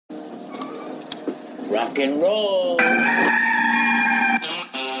Rock and roll.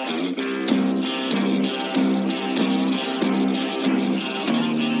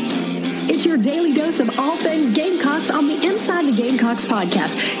 It's your daily dose of all things Gamecocks on the Inside the Gamecocks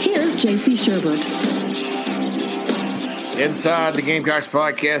podcast. Here's J.C. Sherbert. Inside the Gamecocks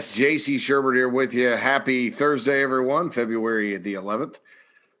podcast, J.C. Sherbert here with you. Happy Thursday, everyone, February the 11th.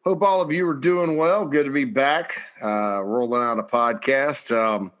 Hope all of you are doing well. Good to be back, rolling out a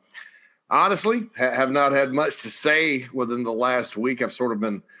podcast. Honestly, have not had much to say within the last week. I've sort of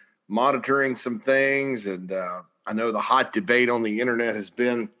been monitoring some things, and I know the hot debate on the internet has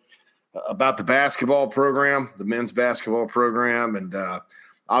been about the basketball program, the men's basketball program, and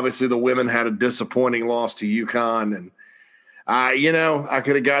obviously the women had a disappointing loss to UConn. And I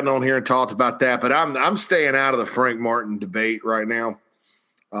could have gotten on here and talked about that, but I'm staying out of the Frank Martin debate right now.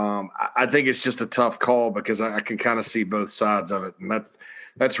 I think it's just a tough call because I can kind of see both sides of it, and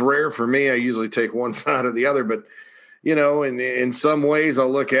that's rare for me. I usually take one side or the other, but in some ways I'll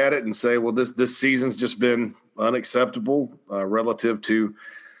look at it and say, well, this season's just been unacceptable relative to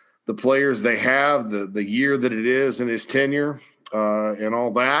the players they have, the year that it is in his tenure, and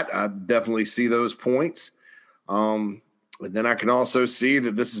all that. I definitely see those points. And then I can also see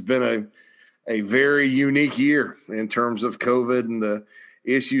that this has been a very unique year in terms of COVID and the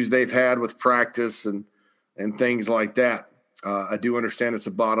issues they've had with practice and things like that. I do understand it's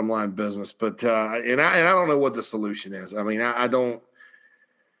a bottom line business, but and I don't know what the solution is. I mean, I don't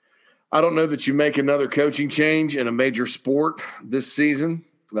know that you make another coaching change in a major sport this season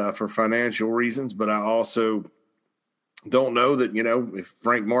for financial reasons, but I also don't know that, if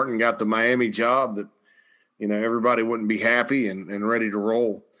Frank Martin got the Miami job, that, everybody wouldn't be happy and ready to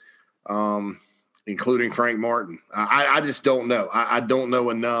roll, including Frank Martin. I just don't know. I don't know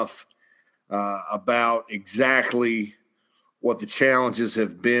enough about exactly what the challenges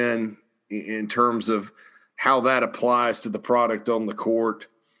have been in terms of how that applies to the product on the court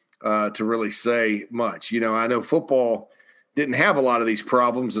to really say much. I know football didn't have a lot of these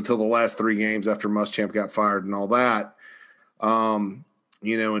problems until the last 3 games after Muschamp got fired and all that. In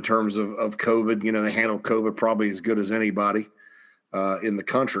terms of COVID, they handled COVID probably as good as anybody in the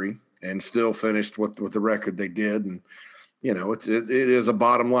country and still finished with the record they did. And, it is a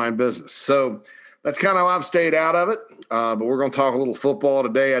bottom line business. So that's kind of how I've stayed out of it. But we're going to talk a little football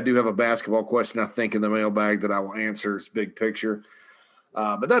today. I do have a basketball question, I think, in the mailbag that I will answer. It's big picture.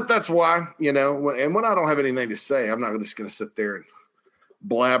 But that's why, and when I don't have anything to say, I'm not just going to sit there and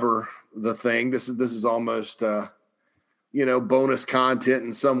blabber the thing. This is almost, bonus content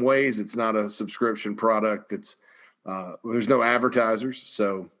in some ways. It's not a subscription product. It's there's no advertisers.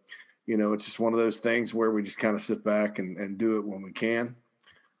 So, it's just one of those things where we just kind of sit back and do it when we can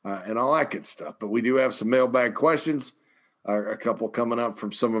and all that good stuff. But we do have some mailbag questions, a couple coming up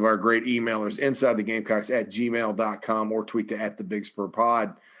from some of our great emailers, insidethegamecocks@gmail.com, or tweet to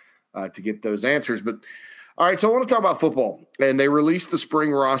 @theBigSpurPod to get those answers. But all right, so I want to talk about football. And they released the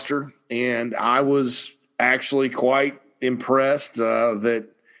spring roster, and I was actually quite impressed that,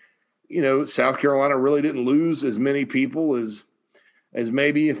 South Carolina really didn't lose as many people as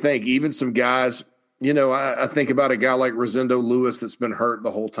maybe you think. Even some guys, I think about a guy like Rosendo Lewis that's been hurt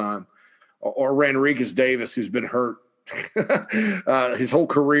the whole time, or Ranricus Davis, who's been hurt his whole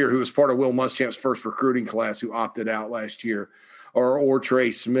career, who was part of Will Muschamp's first recruiting class, who opted out last year, or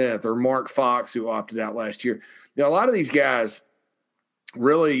Trey Smith, or Mark Fox, who opted out last year. A lot of these guys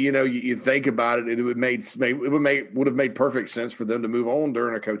really, you think about it, and it would have made perfect sense for them to move on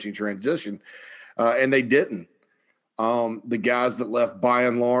during a coaching transition, and they didn't. The guys that left, by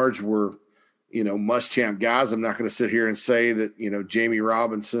and large, were Muschamp guys. I'm not going to sit here and say that Jamie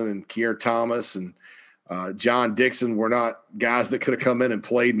Robinson and Keir Thomas and John Dixon were not guys that could have come in and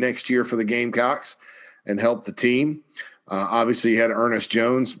played next year for the Gamecocks and helped the team. Obviously, you had Ernest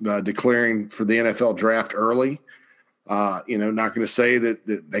Jones declaring for the NFL draft early. Not going to say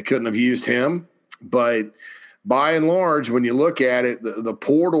that they couldn't have used him, but by and large, when you look at it, the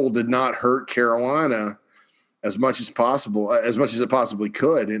portal did not hurt Carolina as much as possible, as much as it possibly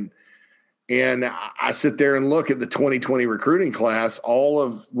could. And I sit there and look at the 2020 recruiting class, all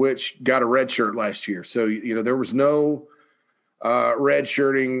of which got a red shirt last year. So, there was no red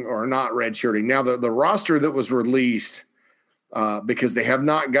shirting or not red shirting. Now, the roster that was released, because they have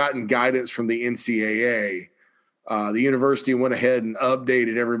not gotten guidance from the NCAA, the university went ahead and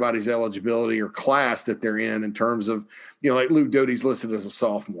updated everybody's eligibility or class that they're in terms of, like Luke Doty's listed as a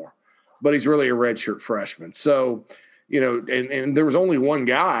sophomore, but he's really a redshirt freshman. So, and there was only one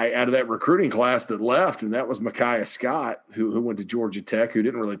guy out of that recruiting class that left, and that was Micaiah Scott, who went to Georgia Tech, who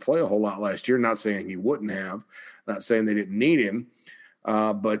didn't really play a whole lot last year. Not saying he wouldn't have, not saying they didn't need him.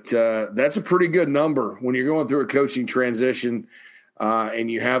 But that's a pretty good number when you're going through a coaching transition and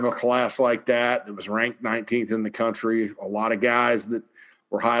you have a class like that was ranked 19th in the country, a lot of guys that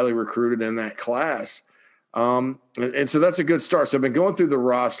were highly recruited in that class. And so that's a good start. So I've been going through the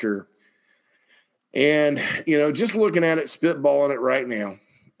roster and, just looking at it, spitballing it right now.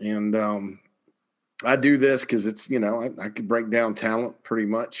 And I do this because it's, I could break down talent pretty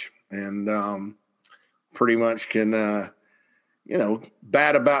much and pretty much can,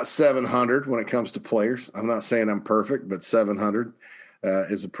 bat about 700 when it comes to players. I'm not saying I'm perfect, but 700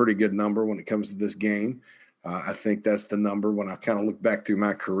 is a pretty good number when it comes to this game. I think that's the number when I kind of look back through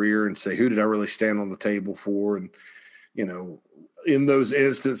my career and say, who did I really stand on the table for? And, in those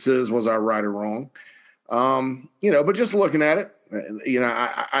instances, was I right or wrong? But just looking at it,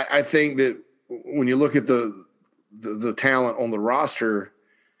 I think that when you look at the talent on the roster,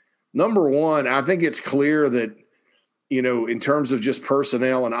 number one, I think it's clear that, in terms of just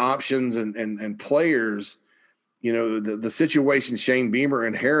personnel and options and players, the situation Shane Beamer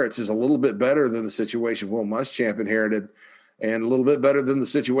inherits is a little bit better than the situation Will Muschamp inherited and a little bit better than the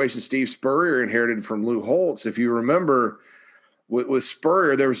situation Steve Spurrier inherited from Lou Holtz. If you remember, with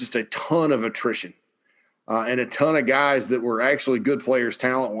Spurrier, there was just a ton of attrition and a ton of guys that were actually good players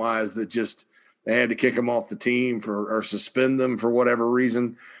talent-wise that just they had to kick them off the team or suspend them for whatever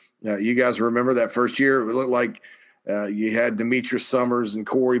reason. You guys remember that first year? It looked like you had Demetrius Summers and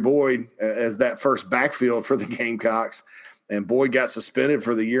Corey Boyd as that first backfield for the Gamecocks, and Boyd got suspended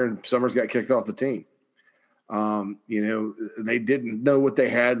for the year and Summers got kicked off the team. They didn't know what they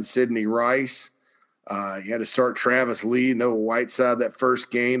had in Sidney Rice. You had to start Travis Lee, Noah Whiteside that first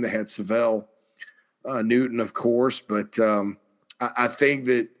game. They had Savell Newton, of course, but I think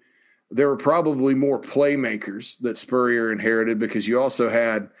that there were probably more playmakers that Spurrier inherited because you also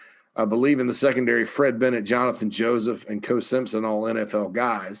had – I believe in the secondary, Fred Bennett, Jonathan Joseph, and Co Simpson, all NFL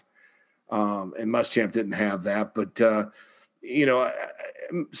guys. And Muschamp didn't have that. But,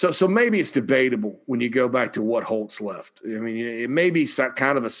 so maybe it's debatable when you go back to what Holtz left. I mean, it may be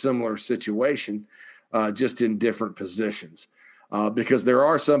kind of a similar situation, just in different positions. Because there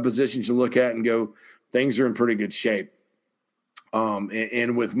are some positions you look at and go, things are in pretty good shape.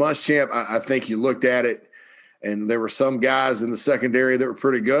 And with Muschamp, I think you looked at it, and there were some guys in the secondary that were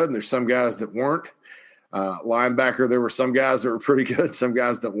pretty good, and there's some guys that weren't. Linebacker, there were some guys that were pretty good, some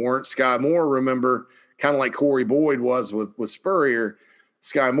guys that weren't. Sky Moore, remember, kind of like Corey Boyd was with Spurrier,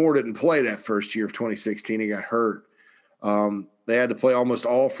 Sky Moore didn't play that first year of 2016. He got hurt. They had to play almost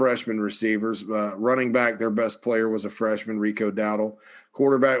all freshman receivers. Running back, their best player was a freshman, Rico Dowdle.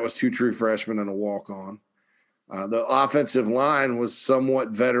 Quarterback was two true freshmen and a walk-on. The offensive line was somewhat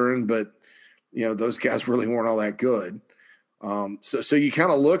veteran, but those guys really weren't all that good. So you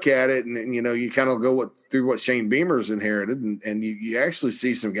kind of look at it and you kind of go through what Shane Beamer's inherited and you actually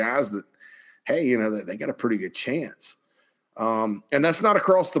see some guys that, hey, they got a pretty good chance. And that's not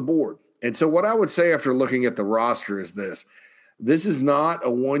across the board. And so what I would say after looking at the roster is this is not a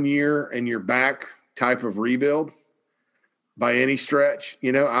 1 year and you're back type of rebuild by any stretch.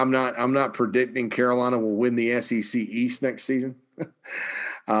 I'm not predicting Carolina will win the SEC East next season.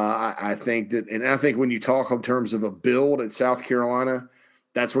 I think when you talk in terms of a build at South Carolina,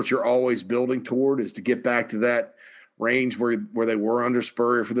 that's what you're always building toward, is to get back to that range where they were under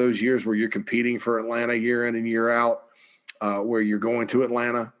Spurrier for those years, where you're competing for Atlanta year in and year out, where you're going to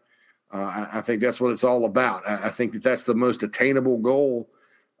Atlanta. I think that's what it's all about. I think that's the most attainable goal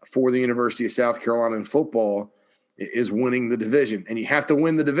for the University of South Carolina in football is winning the division. And you have to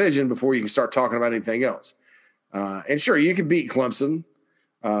win the division before you can start talking about anything else. And sure, you can beat Clemson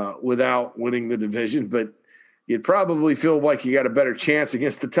without winning the division, but you'd probably feel like you got a better chance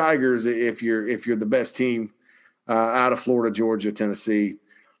against the Tigers if you're the best team out of Florida, Georgia, Tennessee,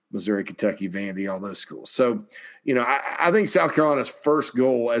 Missouri, Kentucky, Vandy, all those schools. So, I think South Carolina's first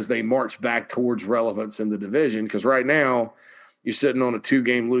goal as they march back towards relevance in the division, because right now you're sitting on a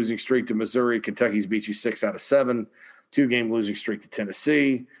 2-game losing streak to Missouri. Kentucky's beat you 6 out of 7, 2-game losing streak to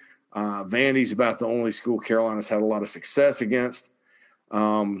Tennessee. Vandy's about the only school Carolina's had a lot of success against.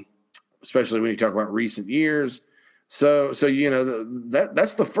 Especially when you talk about recent years. So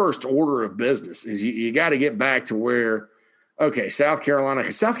that's the first order of business is you got to get back to where, okay, South Carolina,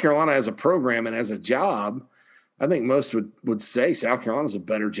 because South Carolina as a program and as a job, I think most would say South Carolina's a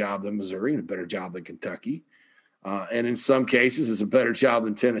better job than Missouri and a better job than Kentucky. And in some cases, it's a better job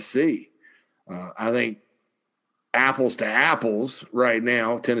than Tennessee. I think apples to apples right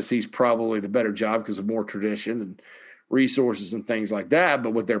now, Tennessee's probably the better job because of more tradition and resources and things like that.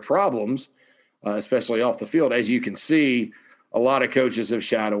 But with their problems, especially off the field, as you can see, a lot of coaches have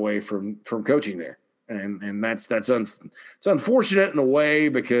shied away from coaching there. And it's unfortunate in a way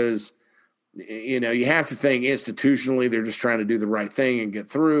because, you have to think institutionally they're just trying to do the right thing and get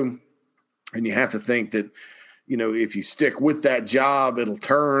through. And you have to think that, if you stick with that job, it'll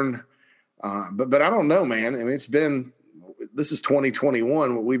turn. But I don't know, man. I mean, this is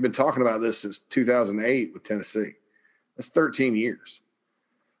 2021. We've been talking about this since 2008 with Tennessee. That's 13 years.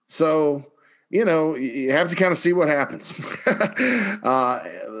 So, you have to kind of see what happens.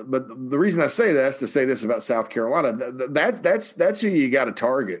 But the reason I say that is to say this about South Carolina. That's who you got to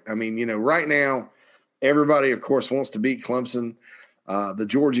target. I mean, right now, everybody, of course, wants to beat Clemson. The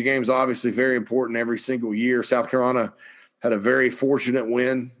Georgia game is obviously very important every single year. South Carolina had a very fortunate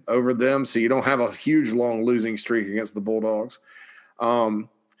win over them, so you don't have a huge, long losing streak against the Bulldogs. And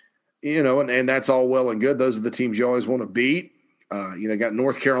that's all well and good. Those are the teams you always want to beat. Got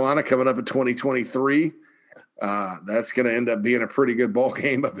North Carolina coming up in 2023. That's going to end up being a pretty good ball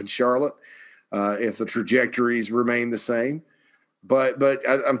game up in Charlotte if the trajectories remain the same. But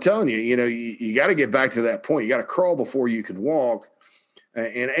I'm telling you, you got to get back to that point. You got to crawl before you can walk.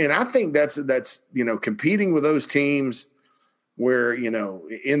 And I think that's competing with those teams where,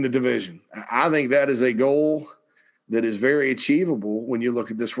 in the division. I think that is a goal that is very achievable when you look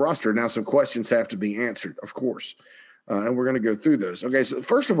at this roster. Now, some questions have to be answered, of course. And we're going to go through those. Okay, so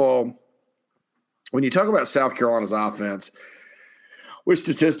first of all, when you talk about South Carolina's offense, which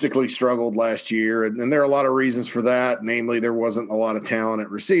statistically struggled last year, and there are a lot of reasons for that. Namely, there wasn't a lot of talent at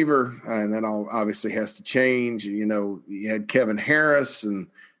receiver, and that obviously has to change. You had Kevin Harris and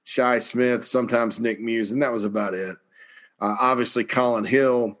Shi Smith, sometimes Nick Muse, and that was about it. Obviously, Colin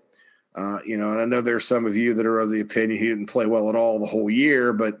Hill, and I know there's some of you that are of the opinion he didn't play well at all the whole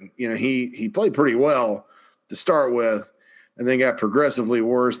year, but, he played pretty well to start with, and then got progressively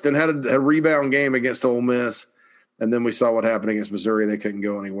worse, then had a rebound game against Ole Miss, and then we saw what happened against Missouri. They couldn't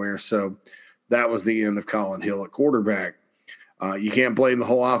go anywhere, so that was the end of Colin Hill at quarterback. You can't blame the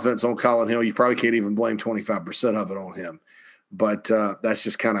whole offense on Colin Hill. You probably can't even blame 25% of it on him, but that's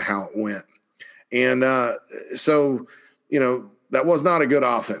just kind of how it went. And so, that was not a good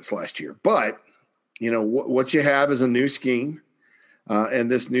offense last year, but, what you have is a new scheme, and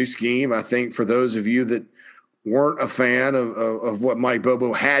this new scheme, I think for those of you that weren't a fan of what Mike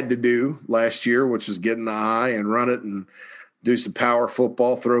Bobo had to do last year, which was get in the eye and run it and do some power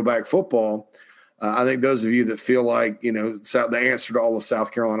football, throwback football. I think those of you that feel like, the answer to all of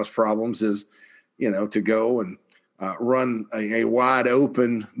South Carolina's problems is, to go and run a wide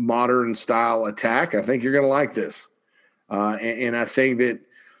open modern style attack. I think you're going to like this. And I think that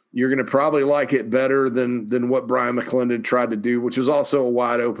you're going to probably like it better than what Brian McClendon tried to do, which was also a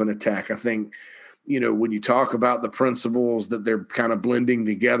wide open attack. I think, when you talk about the principles that they're kind of blending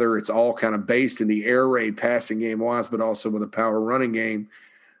together, it's all kind of based in the air raid passing game wise, but also with a power running game.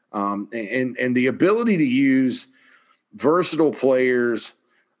 And the ability to use versatile players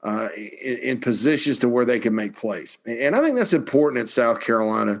in positions to where they can make plays. And I think that's important at South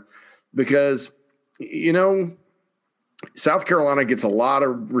Carolina because, South Carolina gets a lot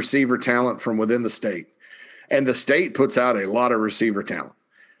of receiver talent from within the state, and the state puts out a lot of receiver talent.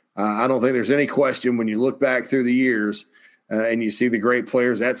 I don't think there's any question when you look back through the years and you see the great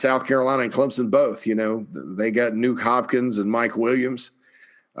players at South Carolina and Clemson both. They got Nuke Hopkins and Mike Williams,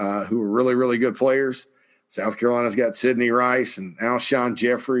 who are really, really good players. South Carolina's got Sidney Rice and Alshon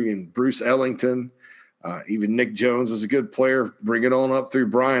Jeffrey and Bruce Ellington. Even Nick Jones was a good player. Bring it on up through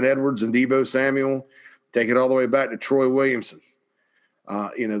Brian Edwards and Deebo Samuel. Take it all the way back to Troy Williamson.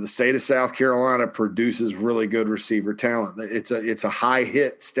 The state of South Carolina produces really good receiver talent. It's a high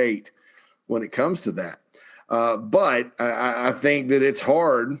hit state when it comes to that. But I think that it's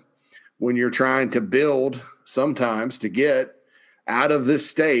hard when you're trying to build sometimes to get out of this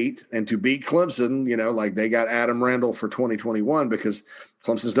state and to beat Clemson, like they got Adam Randall for 2021 because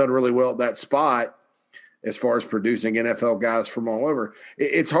Clemson's done really well at that spot as far as producing NFL guys from all over.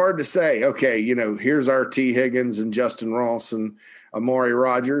 It's hard to say, okay, here's our T. Higgins and Justin Ross and Amari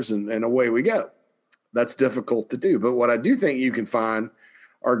Rogers, and away we go. That's difficult to do. But what I do think you can find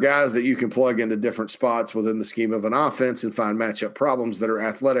are guys that you can plug into different spots within the scheme of an offense and find matchup problems that are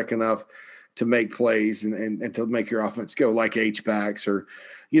athletic enough to make plays and to make your offense go, like H-backs or,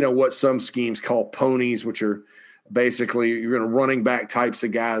 what some schemes call ponies, which are basically you're going to running back types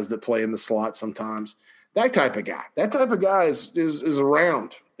of guys that play in the slot sometimes. That type of guy is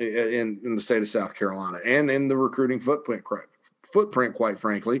around in the state of South Carolina and in the recruiting footprint, quite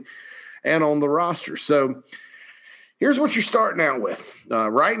frankly, and on the roster. So here's what you're starting out with.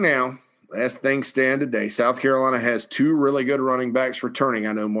 Right now, as things stand today, South Carolina has two really good running backs returning.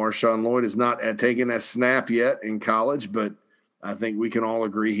 I know Marshawn Lloyd is not taking a snap yet in college, but I think we can all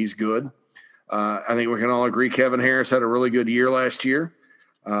agree he's good. I think we can all agree Kevin Harris had a really good year last year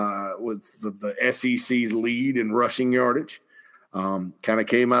with the SEC's lead in rushing yardage. Kind of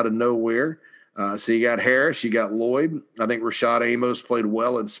came out of nowhere. So you got Harris, you got Lloyd. I think Rashad Amos played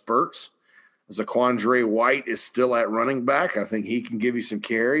well in spurts. Zaquandre White is still at running back. I think he can give you some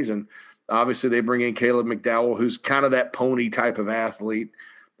carries. And obviously they bring in Caleb McDowell, who's kind of that pony type of athlete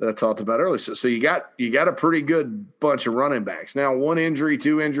that I talked about earlier. So you got a pretty good bunch of running backs. Now, one injury,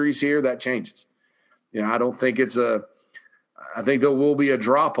 two injuries here, that changes. I don't think I think there will be a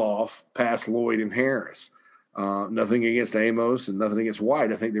drop-off past Lloyd and Harris. Nothing against Amos and nothing against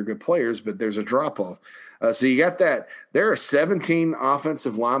White. I think they're good players, but there's a drop-off. So you got that. There are 17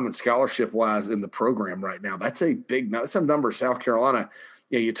 offensive linemen scholarship-wise in the program right now. That's a number. South Carolina,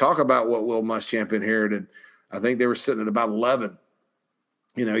 you talk about what Will Muschamp inherited. I think they were sitting at about 11.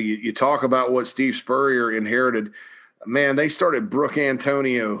 You talk about what Steve Spurrier inherited. Man, they started Brooke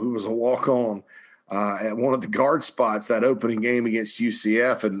Antonio, who was a walk-on, at one of the guard spots that opening game against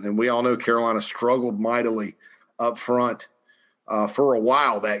UCF. And we all know Carolina struggled mightily up front for a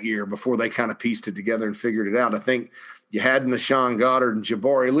while that year before they kind of pieced it together and figured it out. I think you had Nashawn Goddard and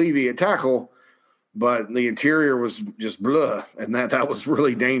Jabari Levy at tackle, but the interior was just blah. And that was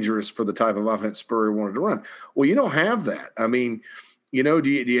really dangerous for the type of offense Spurrier wanted to run. Well, you don't have that. I mean, do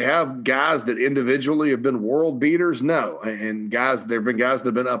you have guys that individually have been world beaters? No. And there have been guys that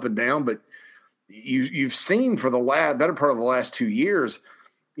have been up and down, but you've seen for the better part of the last 2 years,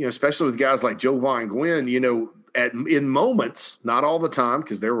 especially with guys like Jovan Gwynn, in moments, not all the time,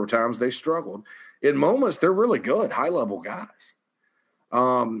 because there were times they struggled. In moments, they're really good, high-level guys.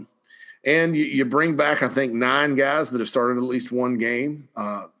 And you bring back, I think, 9 guys that have started at least one game,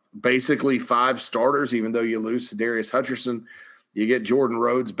 basically 5 starters, even though you lose to Darius Hutcherson. You get Jordan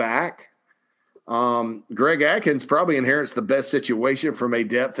Rhodes back. Greg Atkins probably inherits the best situation from a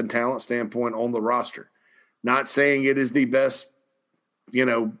depth and talent standpoint on the roster. Not saying it is the best,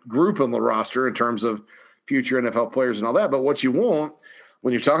 group on the roster in terms of future NFL players and all that. But what you want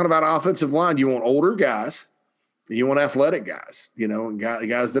when you're talking about offensive line, you want older guys. You want athletic guys,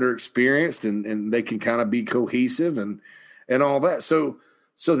 guys that are experienced and they can kind of be cohesive and all that. So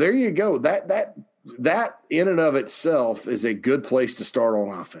there you go. That in and of itself is a good place to start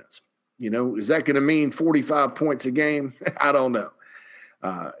on offense. Is that going to mean 45 points a game? I don't know.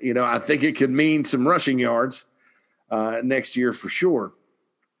 I think it could mean some rushing yards next year for sure.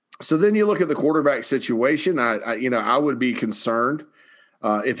 So then you look at the quarterback situation. I would be concerned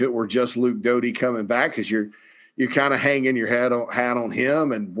if it were just Luke Doty coming back, because you're kind of hanging your hat on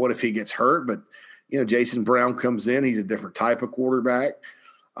him. And what if he gets hurt? But Jason Brown comes in. He's a different type of quarterback.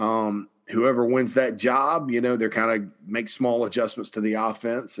 Whoever wins that job, they're kind of make small adjustments to the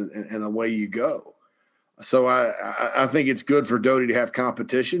offense and away you go. So I think it's good for Doty to have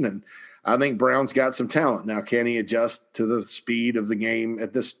competition, and I think Brown's got some talent. Now, can he adjust to the speed of the game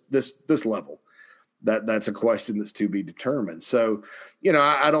at this level? That's a question that's to be determined. So,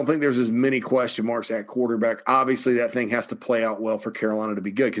 I don't think there's as many question marks at quarterback. Obviously, that thing has to play out well for Carolina to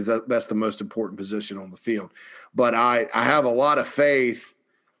be good, because that's the most important position on the field. But I have a lot of faith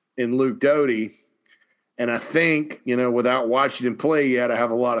in Luke Doty, and I think, without watching him play yet, I have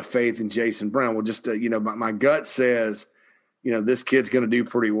a lot of faith in Jason Brown. Well, just, my gut says, this kid's going to do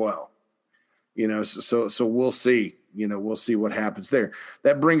pretty well, so we'll see, we'll see what happens there.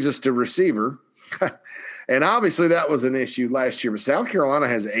 That brings us to receiver. And obviously that was an issue last year, but South Carolina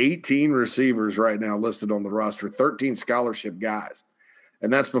has 18 receivers right now listed on the roster, 13 scholarship guys.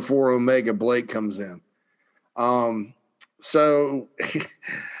 And that's before Omega Blake comes in. So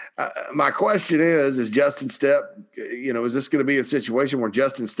my question is Justin Stepp, is this going to be a situation where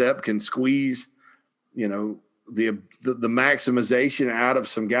Justin Stepp can squeeze, the maximization out of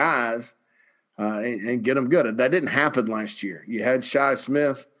some guys and get them good? That didn't happen last year. You had Shi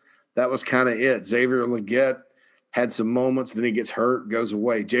Smith. That was kind of it. Xavier Legette had some moments, then he gets hurt, goes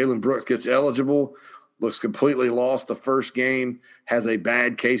away. Jalen Brooks gets eligible, looks completely lost the first game, has a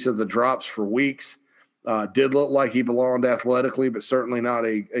bad case of the drops for weeks. Did look like he belonged athletically, but certainly not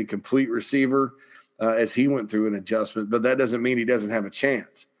a complete receiver as he went through an adjustment. But that doesn't mean he doesn't have a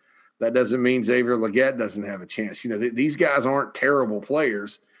chance. That doesn't mean Xavier Legette doesn't have a chance. These guys aren't terrible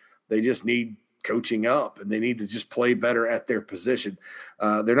players. They just need coaching up, and they need to just play better at their position.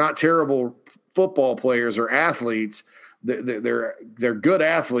 They're not terrible football players or athletes. They're good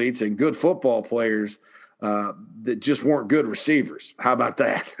athletes and good football players that just weren't good receivers. How about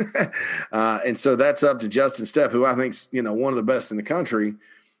that? And so that's up to Justin Stepp, who I think's one of the best in the country,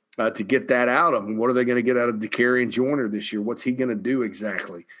 to get that out of him. What are they going to get out of DeCarrion Joyner this year? What's he going to do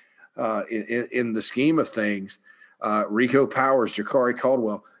exactly in the scheme of things? Rico Powers, Jakari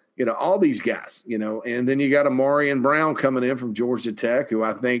Caldwell. all these guys, and then you got Amarian Brown coming in from Georgia Tech, who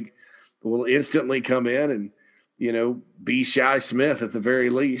I think will instantly come in and, be Shi Smith at the very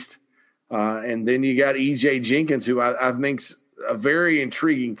least. And then you got E.J. Jenkins, who I think's a very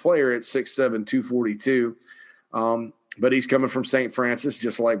intriguing player at 6'7", 242. But he's coming from St. Francis,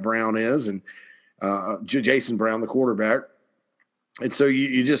 just like Brown is, and Jason Brown, the quarterback. And so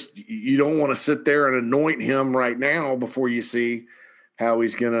you don't want to sit there and anoint him right now before you see how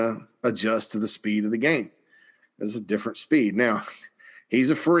he's going to adjust to the speed of the game. It's a different speed. Now, he's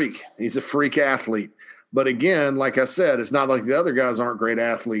a freak. He's a freak athlete. But again, like I said, it's not like the other guys aren't great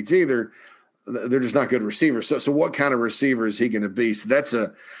athletes either. They're just not good receivers. So what kind of receiver is he going to be? So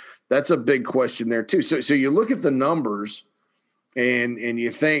that's a big question there too. So you look at the numbers and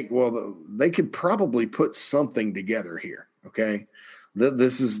you think, well, they could probably put something together here. Okay.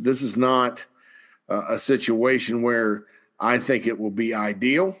 This is not a situation where I think it will be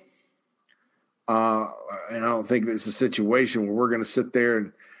ideal. And I don't think it's a situation where we're going to sit there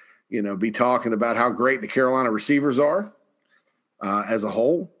and, be talking about how great the Carolina receivers are as a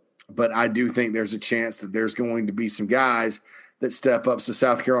whole. But I do think there's a chance that there's going to be some guys that step up so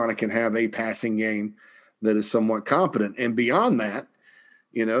South Carolina can have a passing game that is somewhat competent. And beyond that,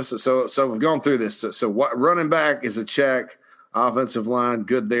 so we've gone through this. So what running back is a check, offensive line,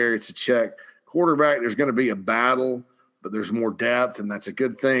 good there, it's a check. Quarterback, there's going to be a battle, but there's more depth, and that's a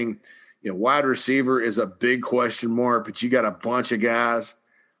good thing. Wide receiver is a big question mark, but you got a bunch of guys,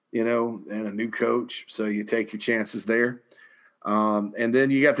 and a new coach, so you take your chances there. And then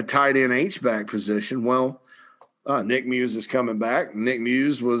you got the tight end H-back position. Well, Nick Muse is coming back. Nick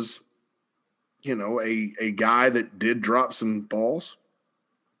Muse was, a guy that did drop some balls,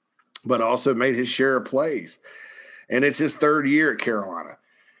 but also made his share of plays. And it's his third year at Carolina.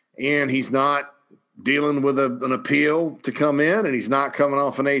 And he's not dealing with an appeal to come in, and he's not coming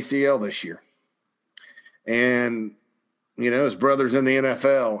off an ACL this year. And, his brother's in the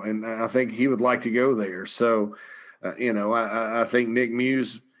NFL, and I think he would like to go there. So, I think Nick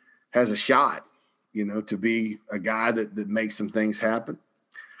Muse has a shot, to be a guy that makes some things happen.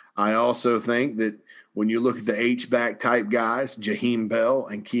 I also think that when you look at the H-back type guys, Jaheim Bell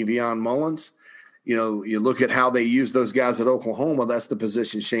and Kevion Mullins, you look at how they use those guys at Oklahoma. That's the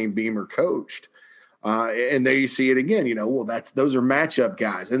position Shane Beamer coached. And there you see it again, those are matchup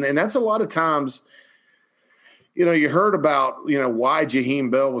guys. And that's a lot of times, you heard about, why Jaheim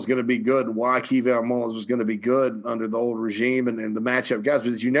Bell was going to be good, why Kevion Mullins was going to be good under the old regime and the matchup guys,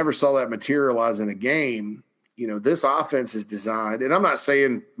 but you never saw that materialize in a game. This offense is designed, and I'm not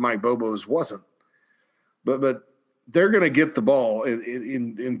saying Mike Bobo's wasn't, but they're going to get the ball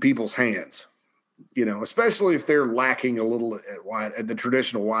in people's hands, especially if they're lacking a little at the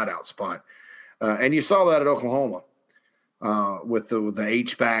traditional wideout spot. And you saw that at Oklahoma with the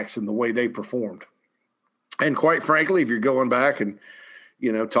H-backs and the way they performed. And quite frankly, if you're going back and,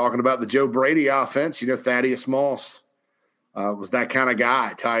 talking about the Joe Brady offense, Thaddeus Moss was that kind of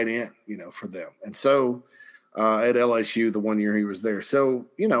guy tied in, for them. And so at LSU, the 1 year he was there. So,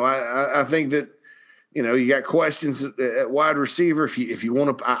 I think that, you got questions at wide receiver. If you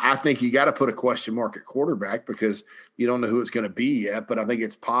want to, I think you got to put a question mark at quarterback because you don't know who it's going to be yet. But I think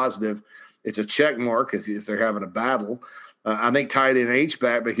it's positive. It's a check mark if they're having a battle. I think tight end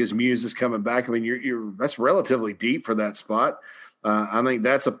H-back because Muse is coming back. I mean, that's relatively deep for that spot. I think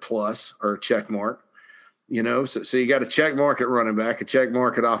that's a plus or a check mark. So you got a check mark at running back, a check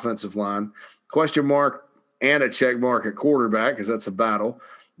mark at offensive line, question mark and a check mark at quarterback because that's a battle.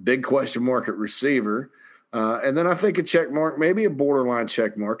 Big question mark at receiver. And then I think a check mark, maybe a borderline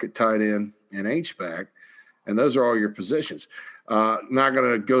check mark at tight end and H-back. And those are all your positions. Not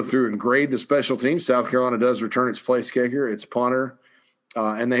going to go through and grade the special teams. South Carolina does return its place kicker, its punter,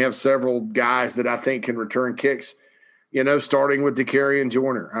 and they have several guys that I think can return kicks, starting with DeCarrion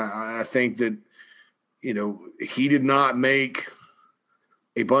Joyner. I think that, he did not make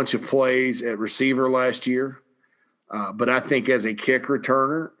a bunch of plays at receiver last year, but I think as a kick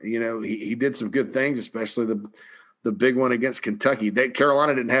returner, he did some good things, especially the big one against Kentucky.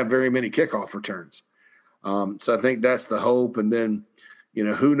 Carolina didn't have very many kickoff returns. So I think that's the hope. And then,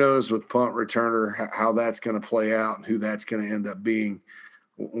 who knows with punt returner, how that's going to play out and who that's going to end up being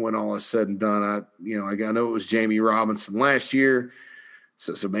when all is said and done. I know it was Jamie Robinson last year.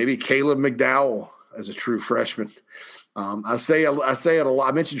 So maybe Caleb McDowell as a true freshman. I say it a lot.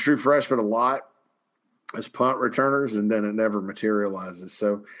 I mentioned true freshmen a lot as punt returners, and then it never materializes.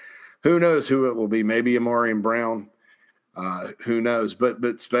 So who knows who it will be? Maybe Amarian Brown. Who knows?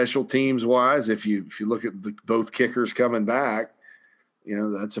 But special teams wise, if you look at both kickers coming back,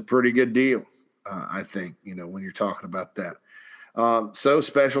 that's a pretty good deal. I think when you're talking about that. So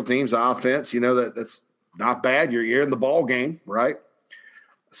special teams, offense, that's not bad. You're in the ball game, right?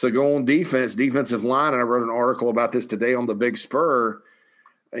 So go on defense, defensive line, and I wrote an article about this today on the Big Spur.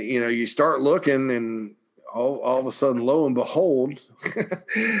 You start looking, and all of a sudden, lo and behold,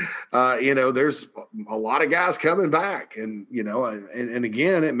 there's a lot of guys coming back, and and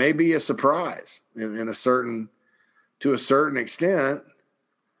again, it may be a surprise to a certain extent.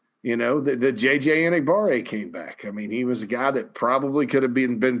 The JJ Enagbare came back. I mean, he was a guy that probably could have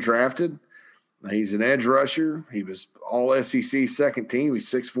been drafted. He's an edge rusher. He was all SEC second team. He's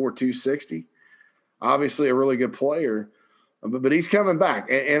 6'4", 260. Obviously a really good player, but he's coming back.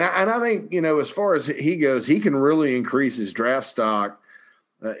 And I think, as far as he goes, he can really increase his draft stock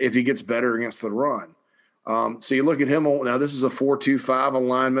if he gets better against the run. So you look at him. Now, this is a 4-2-5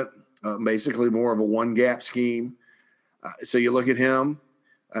 alignment, basically more of a one-gap scheme. So you look at him,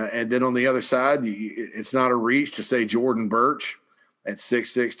 and then on the other side, it's not a reach to say Jordan Burch at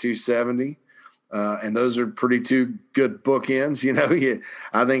 6'6", 270. And those are two good bookends.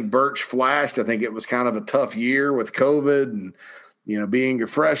 I think Burch flashed. I think it was kind of a tough year with COVID and, being a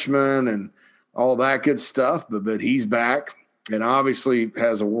freshman and all that good stuff. But he's back and obviously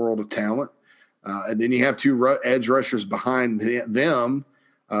has a world of talent. And then you have two edge rushers behind them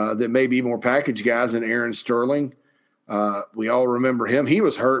that may be more package guys than Aaron Sterling. We all remember him. He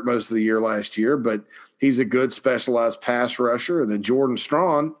was hurt most of the year last year, but he's a good specialized pass rusher. And then Jordan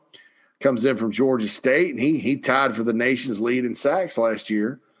Strachan comes in from Georgia State, and he tied for the nation's lead in sacks last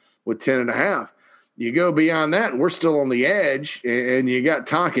year with 10.5. You go beyond that, and we're still on the edge, and you got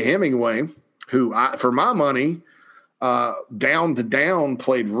Tonka Hemingway, who, for my money, down to down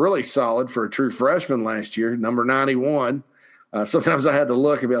played really solid for a true freshman last year, number 91. Sometimes I had to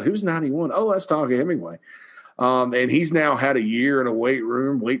look and be like, who's 91? Oh, that's Tonka Hemingway. And he's now had a year in a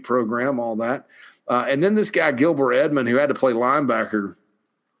weight program, all that. And then this guy, Gilbert Edmond, who had to play linebacker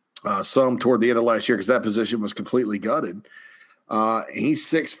some toward the end of last year because that position was completely gutted. He's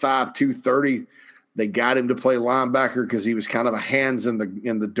 6'5", 230. They got him to play linebacker because he was kind of a hands in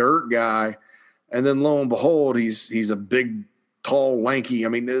the dirt guy. And then lo and behold, he's a big, tall, lanky. I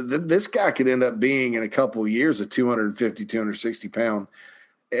mean, this guy could end up being in a couple of years a 250, 260-pound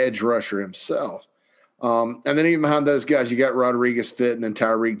edge rusher himself. And then even behind those guys, you got Rodriguez Fitton and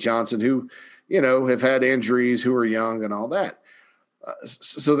Tyreek Johnson, who, have had injuries, who are young and all that.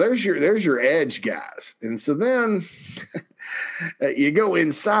 So there's your edge guys. And so then you go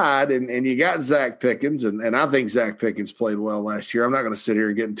inside and you got Zach Pickens. And I think Zach Pickens played well last year. I'm not going to sit here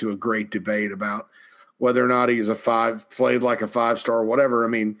and get into a great debate about whether or not he's played like a 5-star or whatever. I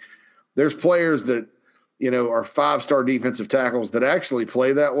mean, there's players that, are 5-star defensive tackles that actually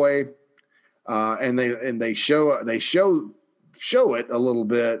play that way. And they show it a little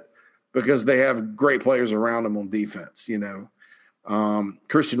bit because they have great players around them on defense,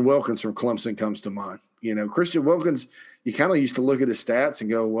 Christian Wilkins from Clemson comes to mind. Christian Wilkins, you kind of used to look at his stats and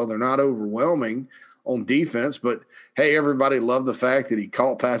go, well, they're not overwhelming on defense, but hey, everybody loved the fact that he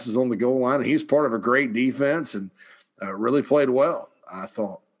caught passes on the goal line and he was part of a great defense and really played well, I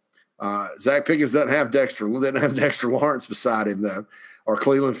thought. Zach Pickens didn't have Dexter Lawrence beside him though, or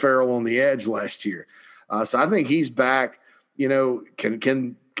Cleveland Farrell on the edge last year. So I think he's back.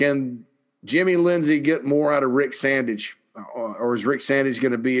 Can Jimmy Lindsey get more out of Rick Sandage? Or is Rick Sandage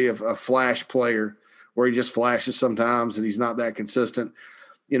going to be a flash player where he just flashes sometimes and he's not that consistent?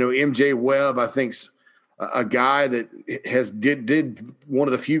 MJ Webb, I think's a guy that did one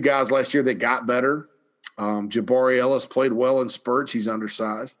of the few guys last year that got better. Jabari Ellis played well in spurts. He's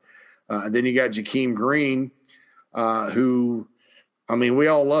undersized. And then you got Jakeem Green, who, I mean, we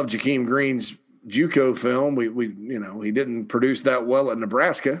all love Jakeem Green's JUCO film. He didn't produce that well at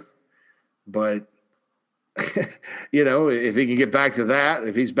Nebraska, but if he can get back to that,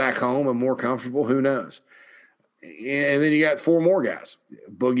 if he's back home and more comfortable, who knows? And then you got 4 more guys.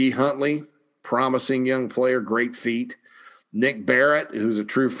 Boogie Huntley, promising young player, great feet. Nick Barrett, who's a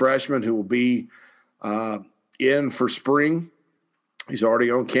true freshman who will be in for spring. He's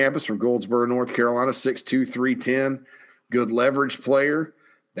already on campus from Goldsboro, North Carolina, 6'2", 310, good leverage player.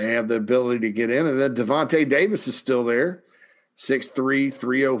 They have the ability to get in. And then Devontae Davis is still there. 6'3",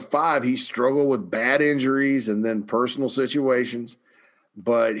 305. He struggled with bad injuries and then personal situations,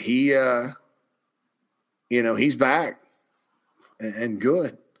 but he, he's back and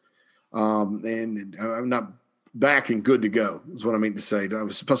good. And I'm not back and good to go is what I mean to say.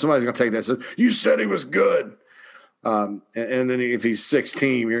 Somebody's going to take that. So you said he was good. And then if he's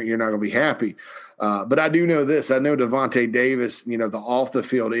 16, you're not going to be happy. But I do know this. I know Devontae Davis, the off the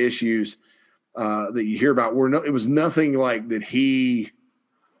field issues that you hear about it was nothing like that.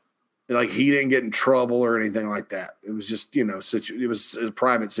 like he didn't get in trouble or anything like that. It was just, it was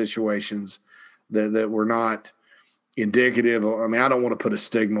private situations that were not indicative. I mean, I don't want to put a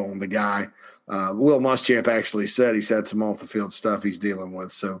stigma on the guy. Will Muschamp actually said he's had some off the field stuff he's dealing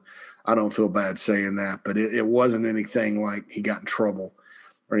with, so I don't feel bad saying that. But it wasn't anything like he got in trouble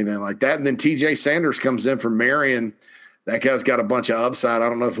or anything like that. And then TJ Sanders comes in from Marion. That guy's got a bunch of upside. I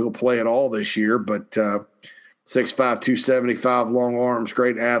don't know if he'll play at all this year, but 6'5", 275, long arms,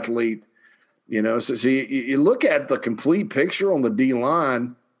 great athlete. So you look at the complete picture on the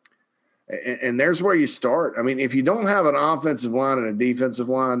D-line, and there's where you start. I mean, if you don't have an offensive line and a defensive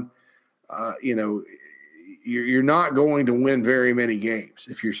line, you're not going to win very many games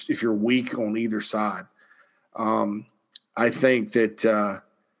if you're weak on either side. I think that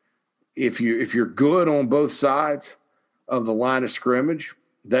if you're good on both sides of the line of scrimmage,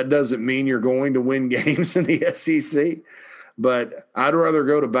 that doesn't mean you're going to win games in the SEC. But I'd rather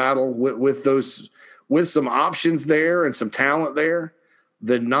go to battle with some options there and some talent there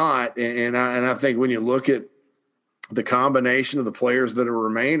than not. And I think when you look at the combination of the players that are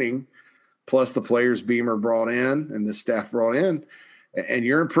remaining, plus the players Beamer brought in and the staff brought in, and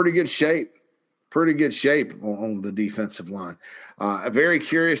you're in pretty good shape on the defensive line. I'm very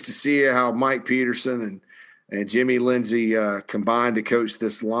curious to see how Mike Peterson and Jimmy Lindsey combine to coach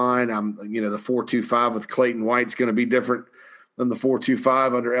this line. The 4-2-5 with Clayton White's going to be different than the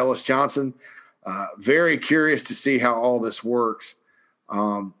 4-2-5 under Ellis Johnson. Very curious to see how all this works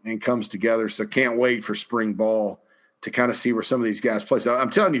and comes together. So can't wait for spring ball to kind of see where some of these guys play. So I'm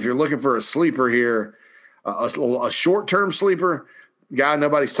telling you, if you're looking for a sleeper here, a short-term sleeper, guy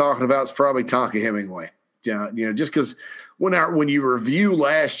nobody's talking about is probably Tonka Hemingway. Just because when you review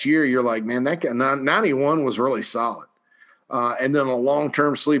last year, you're like, man, that guy 91 was really solid. And then a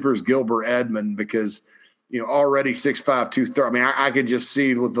long-term sleeper is Gilbert Edmond because, already 6'5", 230. I mean, I could just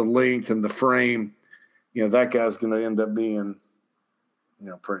see with the length and the frame, that guy's going to end up being,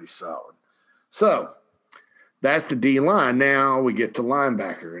 pretty solid. So that's the D-line. Now we get to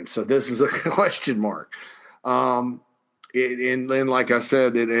linebacker. And so this is a question mark. And like I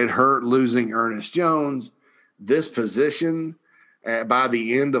said, it hurt losing Ernest Jones. This position by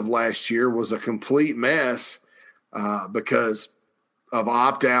the end of last year was a complete mess because of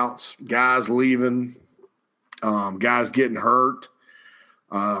opt-outs, guys leaving, guys getting hurt.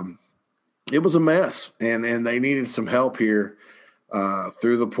 It was a mess, and they needed some help here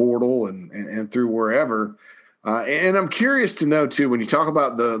through the portal and through wherever. And I'm curious to know, too, when you talk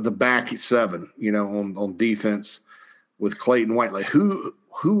about the back seven, on defense with Clayton White, like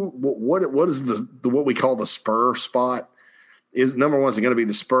what is the what we call the spur spot? Is number one, is it going to be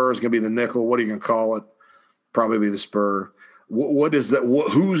the spur? Is it going to be the nickel? What are you going to call it? Probably be the spur. What is that?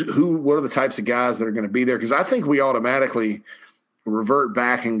 What are the types of guys that are going to be there? Because I think we automatically revert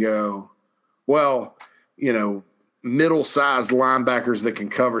back and go, well, middle-sized linebackers that can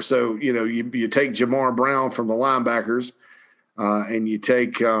cover. So, you take Jamar Brown from the linebackers and you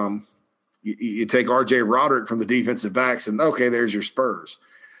take you take R.J. Roderick from the defensive backs and, okay, there's your spurs.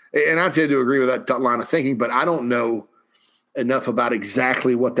 And I tend to agree with that line of thinking, but I don't know enough about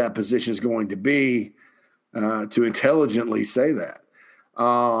exactly what that position is going to be to intelligently say that.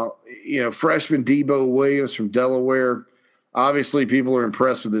 Freshman Debo Williams from Delaware, obviously people are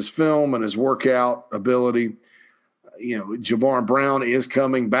impressed with his film and his workout ability. Jamar Brown is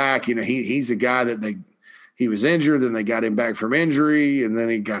coming back. He's a guy that he was injured, then they got him back from injury, and then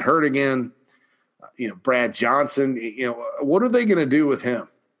he got hurt again. Brad Johnson, what are they going to do with him?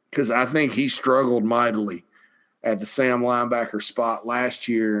 Because I think he struggled mightily at the Sam linebacker spot last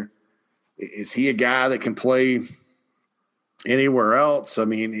year. Is he a guy that can play anywhere else? I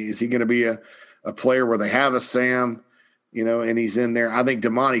mean, is he going to be a player where they have a Sam, and he's in there? I think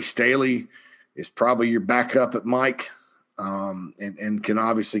Damani Staley is probably your backup at Mike and can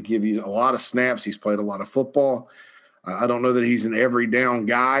obviously give you a lot of snaps. He's played a lot of football. I don't know that he's an every down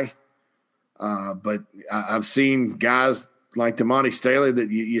guy, but I've seen guys like Damani Staley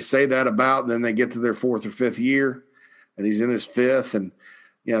that you say that about, and then they get to their fourth or fifth year, and he's in his fifth, and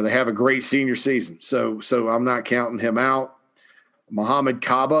they have a great senior season. So I'm not counting him out. Muhammad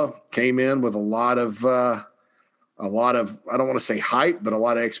Kaba came in with a lot of I don't want to say hype, but a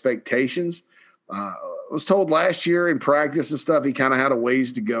lot of expectations. I was told last year in practice and stuff, he kind of had a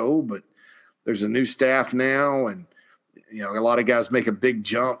ways to go, but there's a new staff now, and a lot of guys make a big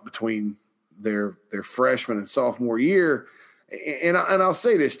jump between their freshman and sophomore year. And I'll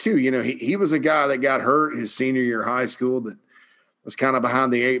say this too, he was a guy that got hurt his senior year of high school that was kind of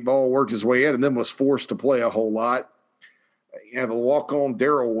behind the eight ball, worked his way in, and then was forced to play a whole lot. You have a walk-on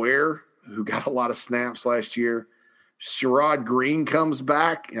Darrell Ware, who got a lot of snaps last year. Sherrod Green comes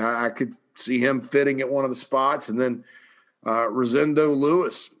back. I could see him fitting at one of the spots. And then Rosendo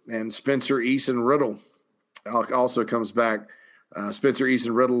Lewis and Spencer Eason Riddle also comes back. Spencer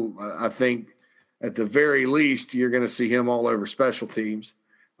Eason Riddle, I think at the very least, you're going to see him all over special teams.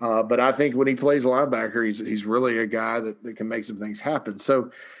 But I think when he plays linebacker, he's really a guy that can make some things happen.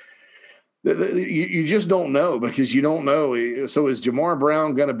 So you just don't know, because you don't know. So is Jamar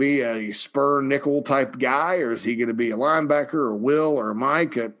Brown going to be a spur nickel type guy, or is he going to be a linebacker, or Will, or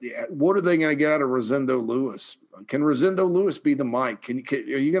Mike? What are they going to get out of Rosendo Lewis? Can Rosendo Lewis be the Mike? Are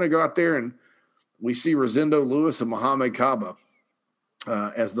you going to go out there and we see Rosendo Lewis and Mohamed Kaba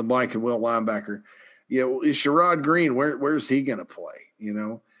as the Mike and Will linebacker? Is Sherrod Green, where's he going to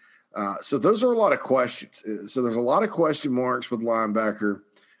play? So those are a lot of questions. So there's a lot of question marks with linebacker,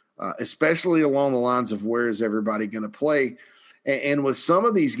 especially along the lines of where is everybody going to play. And with some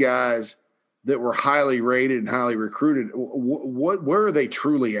of these guys that were highly rated and highly recruited, where are they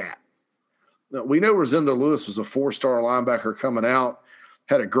truly at? Now, we know Rosendo Lewis was a 4-star linebacker coming out,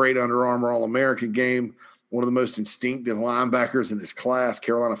 had a great Under Armour All-American game, one of the most instinctive linebackers in his class.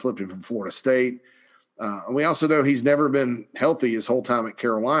 Carolina flipped him from Florida State. And we also know he's never been healthy his whole time at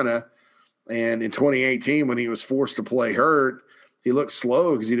Carolina. And in 2018, when he was forced to play hurt, he looked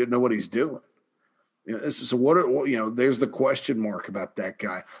slow because he didn't know what he's doing. So there's the question mark about that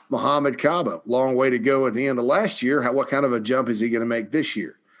guy. Mohamed Kaba, long way to go at the end of last year. What kind of a jump is he going to make this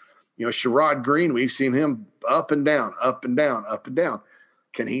year? Sherrod Green, we've seen him up and down, up and down, up and down.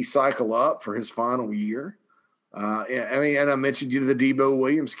 Can he cycle up for his final year? And I mentioned the Debo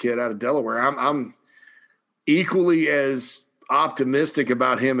Williams kid out of Delaware. I'm equally as optimistic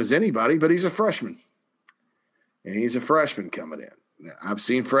about him as anybody, but he's a freshman. And he's a freshman coming in. I've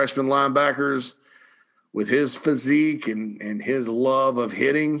seen freshman linebackers with his physique and his love of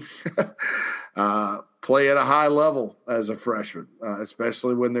hitting play at a high level as a freshman,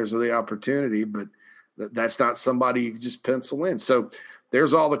 especially when there's the opportunity. But that's not somebody you can just pencil in. So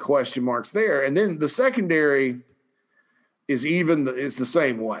there's all the question marks there. And then the secondary is the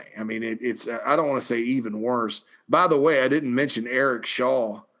same way. I mean, it's I don't want to say even worse. By the way, I didn't mention Eric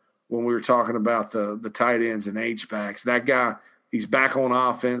Shaw when we were talking about the tight ends and H-backs. That guy, he's back on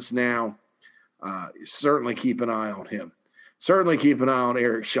offense now. Certainly keep an eye on him. Certainly keep an eye on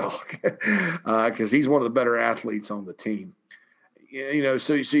Eric Shaw because he's one of the better athletes on the team.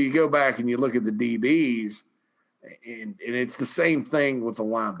 So you go back and you look at the DBs, and it's the same thing with the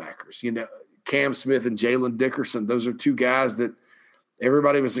linebackers. Cam Smith and Jalen Dickerson, those are two guys that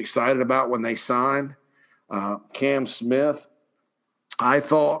everybody was excited about when they signed. Cam Smith, I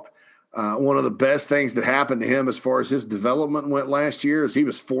thought one of the best things that happened to him as far as his development went last year is he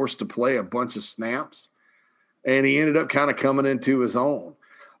was forced to play a bunch of snaps, and he ended up kind of coming into his own.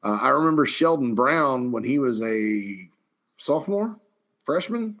 I remember Sheldon Brown when he was a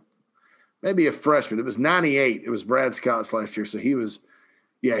freshman, maybe a freshman. It was 98. It was Brad Scott's last year, so he was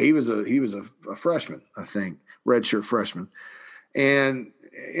a freshman, I think, redshirt freshman, and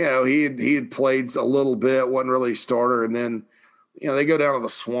he had played a little bit, wasn't really a starter, and then they go down to the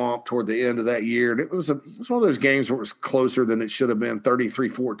Swamp toward the end of that year. And it was one of those games where it was closer than it should have been,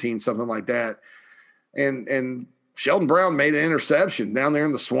 33-14, something like that. And Sheldon Brown made an interception down there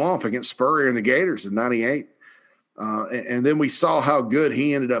in the Swamp against Spurrier and the Gators in 98. And then we saw how good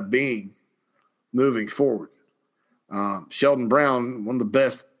he ended up being moving forward. Sheldon Brown, one of the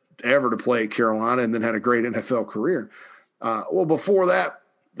best ever to play at Carolina, and then had a great NFL career. Well, before that,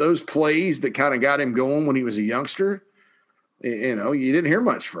 those plays that kind of got him going when he was a youngster, you didn't hear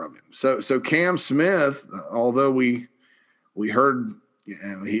much from him. So Cam Smith, although we heard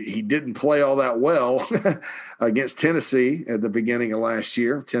he didn't play all that well against Tennessee at the beginning of last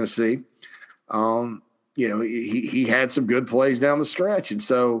year, Tennessee, he had some good plays down the stretch. And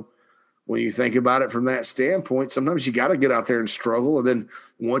so when you think about it from that standpoint, sometimes you got to get out there and struggle. And then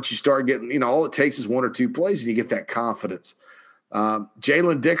once you start getting, all it takes is one or two plays and you get that confidence.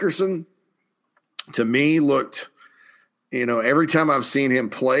 Jalen Dickerson, to me, looked, every time I've seen him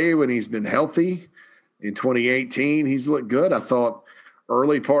play when he's been healthy in 2018, he's looked good. I thought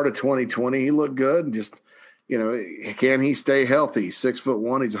early part of 2020, he looked good. And just, can he stay healthy?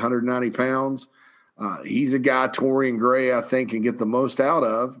 6'1", he's 190 pounds. He's a guy Torian Gray, I think, can get the most out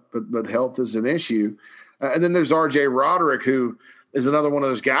of, but health is an issue. And then there's R.J. Roderick, who is another one of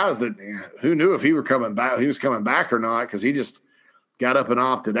those guys that who knew if he was coming back or not, because he just got up and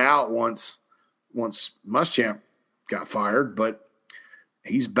opted out once Muschamp got fired. But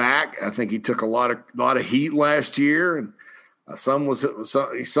he's back. I think he took a lot of heat last year, and some of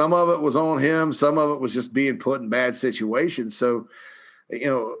it was on him. Some of it was just being put in bad situations. So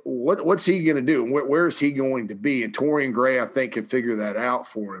what's he going to do? Where is he going to be? And Torian Gray, I think, can figure that out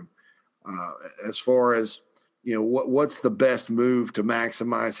for him as far as, what's the best move to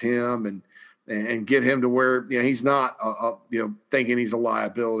maximize him and get him to where, he's not, thinking he's a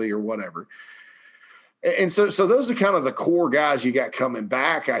liability or whatever. And so those are kind of the core guys you got coming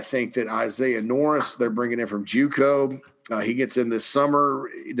back. I think that Isaiah Norris, they're bringing in from JUCO. He gets in this summer,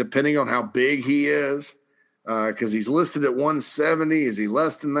 depending on how big he is, because he's listed at 170. Is he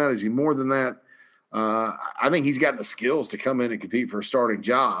less than that? Is he more than that? I think he's got the skills to come in and compete for a starting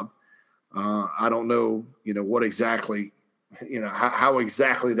job. I don't know, what exactly, how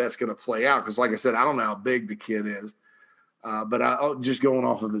exactly that's going to play out. Because like I said, I don't know how big the kid is. But just going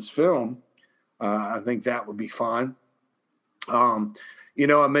off of this film, I think that would be fine. I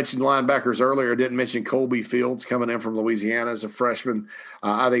mentioned linebackers earlier. I didn't mention Colby Fields coming in from Louisiana as a freshman.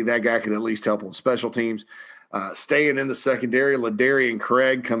 I think that guy could at least help on special teams. Staying in the secondary, Ladarian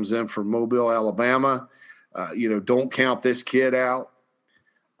Craig comes in from Mobile, Alabama. Don't count this kid out.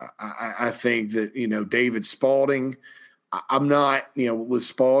 I think that, David Spalding, I'm not, with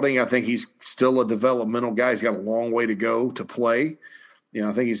Spalding, I think he's still a developmental guy. He's got a long way to go to play.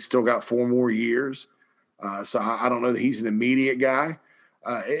 I think he's still got 4 more years. So I don't know that he's an immediate guy.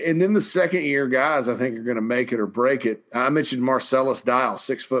 And then the second-year guys, I think, are going to make it or break it. I mentioned Marcellus Dial,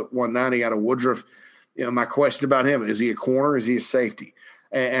 6 foot 190 out of Woodruff. My question about him, is he a corner? Is he a safety?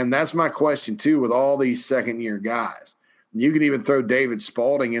 And that's my question, too, with all these second-year guys. You can even throw David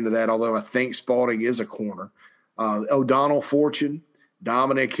Spalding into that, although I think Spalding is a corner. O'Donnell Fortune,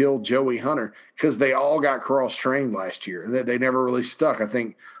 Dominic Hill, Joey Hunter, because they all got cross-trained last year. They never really stuck. I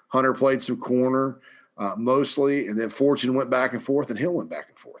think Hunter played some corner mostly, and then Fortune went back and forth, and Hill went back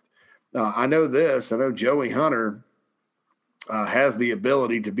and forth. I know this. I know Joey Hunter has the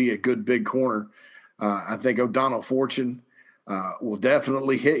ability to be a good big corner. I think O'Donnell Fortune will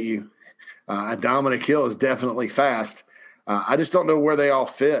definitely hit you. Dominic Hill is definitely fast. I just don't know where they all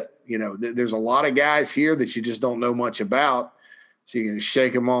fit. There's a lot of guys here that you just don't know much about. So you can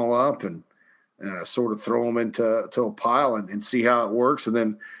shake them all up and sort of throw them into a pile and see how it works. And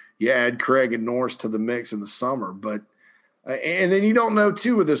then you add Craig and Norris to the mix in the summer. But and then you don't know,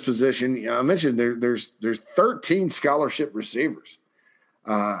 too, with this position. I mentioned there's 13 scholarship receivers.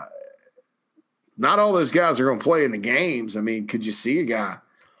 Not all those guys are going to play in the games. I mean, could you see a guy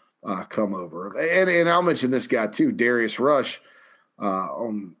come over? And I'll mention this guy, too, Darius Rush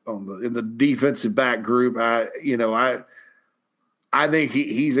in the defensive back group. I think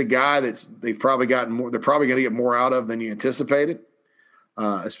he's a guy that they've probably gotten more. They're probably going to get more out of than you anticipated,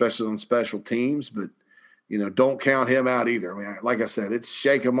 especially on special teams. But don't count him out either. I mean, like I said, it's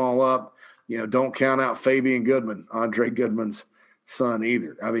shake them all up. Don't count out Fabian Goodman, Andre Goodman's son,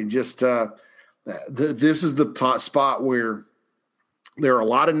 either. I mean, just this is the spot where there are a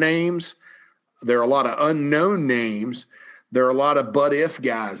lot of names, there are a lot of unknown names, there are a lot of but if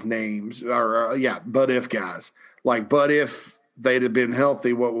guys names, but if guys like but if they'd have been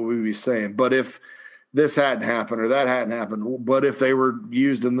healthy, what would we be saying? But if this hadn't happened or that hadn't happened, but if they were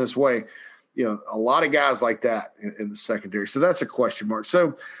used in this way, a lot of guys like that in the secondary. So that's a question mark.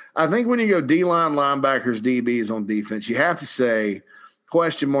 So I think when you go D-line, linebackers, DBs on defense, you have to say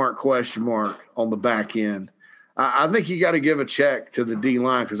question mark on the back end. I think you got to give a check to the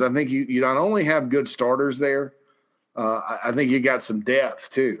D-line because I think you not only have good starters there, I think you got some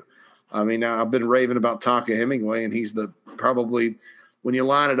depth too. I mean, I've been raving about Tonka Hemingway, and he's probably, when you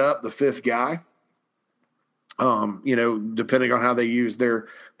line it up, the 5th guy. Depending on how they use their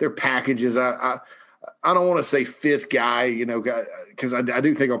packages. I don't want to say 5th guy, because I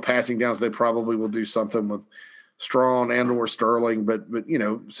do think on passing downs they probably will do something with Strawn and or Sterling, but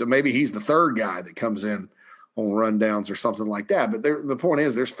so maybe he's the 3rd guy that comes in on rundowns or something like that. But the point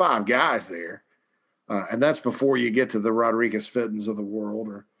is, there's 5 guys there, and that's before you get to the Rodriguez Fittens of the world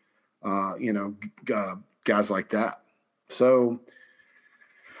or guys like that. So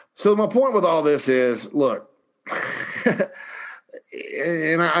my point with all this is, look,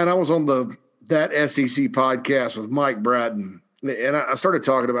 and I was on that SEC podcast with Mike Bratton, and I started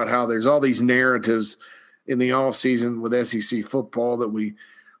talking about how there's all these narratives in the off season with SEC football that we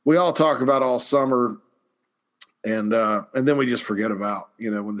all talk about all summer, and then we just forget about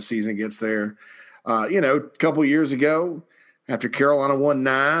when the season gets there. A couple of years ago, after Carolina won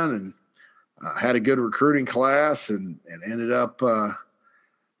 9 and had a good recruiting class and ended up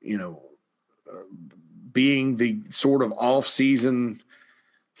being the sort of off-season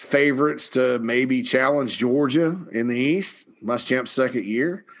favorites to maybe challenge Georgia in the East, Muschamp's second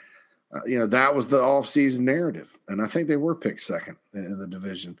year. That was the off-season narrative, and I think they were picked second in the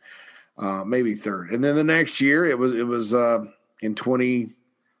division, maybe third. And then the next year, it was in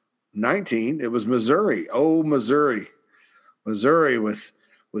 2019, it was Missouri. Oh, Missouri with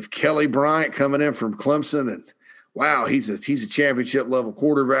Kelly Bryant coming in from Clemson, and wow, he's a championship level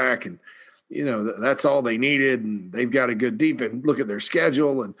quarterback, and that's all they needed, and they've got a good defense. Look at their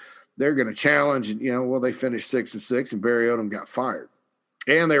schedule, and they're going to challenge. And they finished 6-6, and Barry Odom got fired,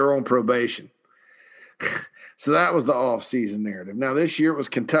 and they were on probation. So that was the off-season narrative. Now this year it was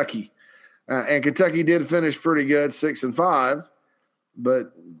Kentucky, and Kentucky did finish pretty good, 6-5,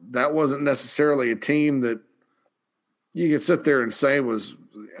 but that wasn't necessarily a team that you could sit there and say was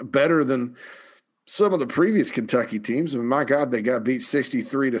better than some of the previous Kentucky teams. I mean, my God, they got beat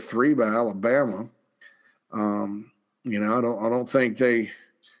 63-3 by Alabama. I don't think they,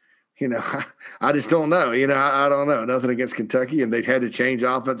 I just don't know. I don't know. Nothing against Kentucky, and they'd had to change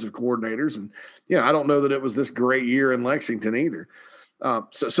offensive coordinators. And, I don't know that it was this great year in Lexington either.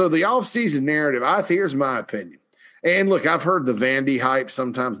 So the offseason narrative, here's my opinion. And look, I've heard the Vandy hype.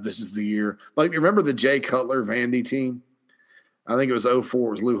 Sometimes this is the year. Like, remember the Jay Cutler Vandy team? I think it was 2004.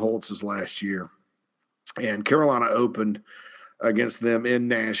 It was Lou Holtz's last year. And Carolina opened against them in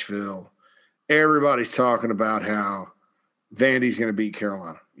Nashville. Everybody's talking about how Vandy's going to beat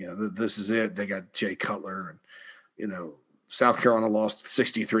Carolina. This is it. They got Jay Cutler. And, South Carolina lost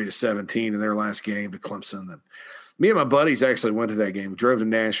 63-17 in their last game to Clemson. And me and my buddies actually went to that game, drove to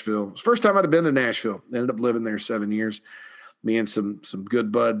Nashville. It was the first time I'd been to Nashville. Ended up living there 7 years. Me and some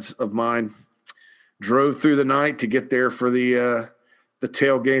good buds of mine drove through the night to get there for the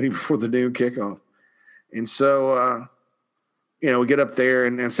tailgating before the noon kickoff. And so, we get up there,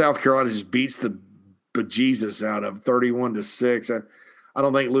 and South Carolina just beats the bejesus out of 31-6. I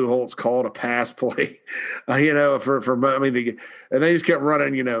don't think Lou Holtz called a pass play, and they just kept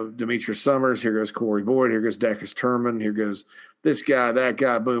running, Demetrius Summers, here goes Corey Boyd, here goes Dacus Turman, here goes this guy, that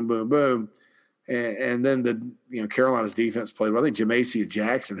guy, boom, boom, boom. And then Carolina's defense played well. I think Jamacia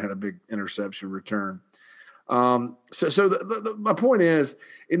Jackson had a big interception return. So my point is,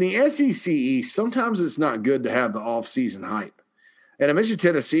 in the SEC East, sometimes it's not good to have the off-season hype. And I mentioned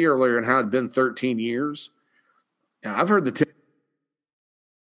Tennessee earlier and how it had been 13 years. Now, I've heard the